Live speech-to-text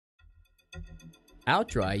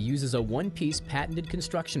Outdry uses a one-piece patented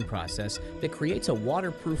construction process that creates a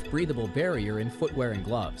waterproof breathable barrier in footwear and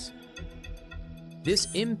gloves. This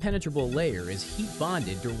impenetrable layer is heat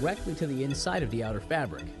bonded directly to the inside of the outer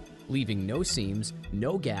fabric, leaving no seams,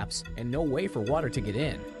 no gaps, and no way for water to get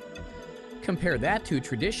in. Compare that to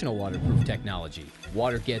traditional waterproof technology.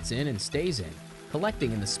 Water gets in and stays in,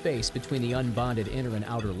 collecting in the space between the unbonded inner and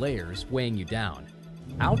outer layers, weighing you down.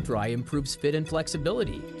 Outdry improves fit and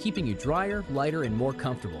flexibility, keeping you drier, lighter, and more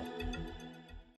comfortable.